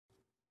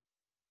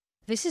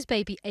This is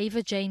baby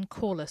Ava Jayne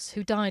Corless,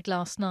 who died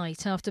last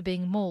night after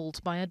being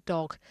mauled by a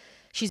dog.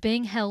 She's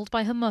being held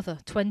by her mother,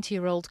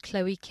 20-year-old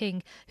Chloe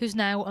King, who's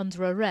now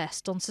under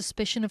arrest on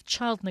suspicion of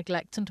child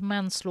neglect and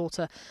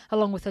manslaughter,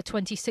 along with her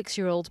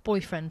 26-year-old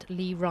boyfriend,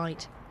 Lee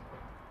Wright.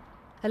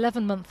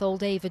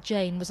 11-month-old Ava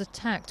Jayne was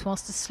attacked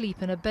whilst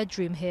asleep in a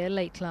bedroom here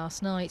late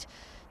last night.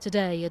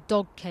 Today, a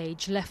dog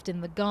cage left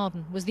in the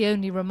garden was the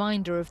only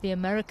reminder of the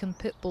American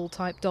pit bull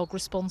type dog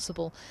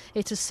responsible.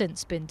 It has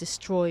since been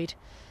destroyed.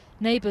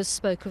 Neighbours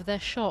spoke of their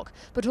shock,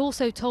 but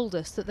also told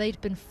us that they'd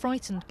been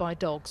frightened by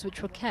dogs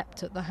which were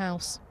kept at the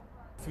house.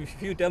 A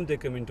few times they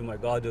came into my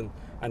garden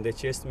and they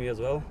chased me as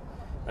well,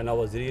 and I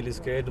was really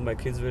scared. My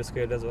kids were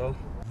scared as well.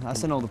 I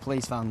seen all the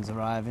police vans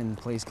arriving,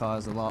 police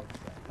cars a lot.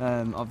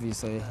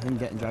 Obviously, him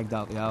getting dragged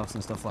out the house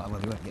and stuff like that.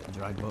 Well, he weren't getting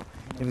dragged, but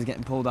he was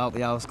getting pulled out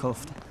the house,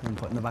 cuffed and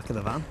put in the back of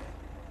the van.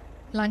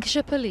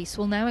 Lancashire police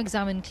will now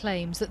examine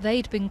claims that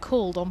they'd been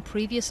called on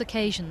previous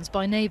occasions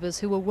by neighbours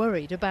who were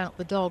worried about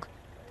the dog.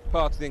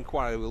 Part of the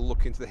inquiry will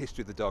look into the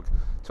history of the dog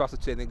to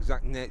ascertain the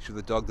exact nature of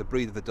the dog, the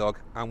breed of the dog,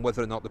 and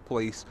whether or not the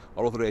police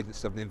or other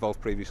agents have been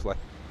involved previously.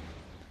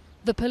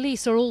 The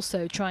police are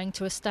also trying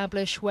to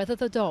establish whether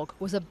the dog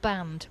was a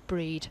banned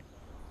breed.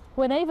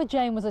 When Ava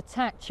Jayne was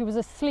attacked, she was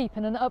asleep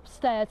in an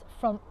upstairs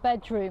front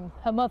bedroom.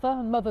 Her mother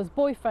and mother's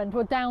boyfriend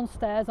were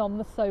downstairs on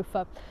the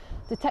sofa.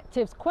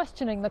 Detectives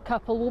questioning the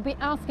couple will be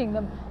asking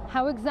them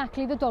how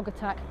exactly the dog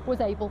attack was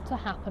able to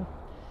happen.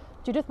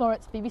 Judith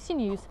Moritz, BBC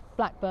News,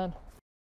 Blackburn.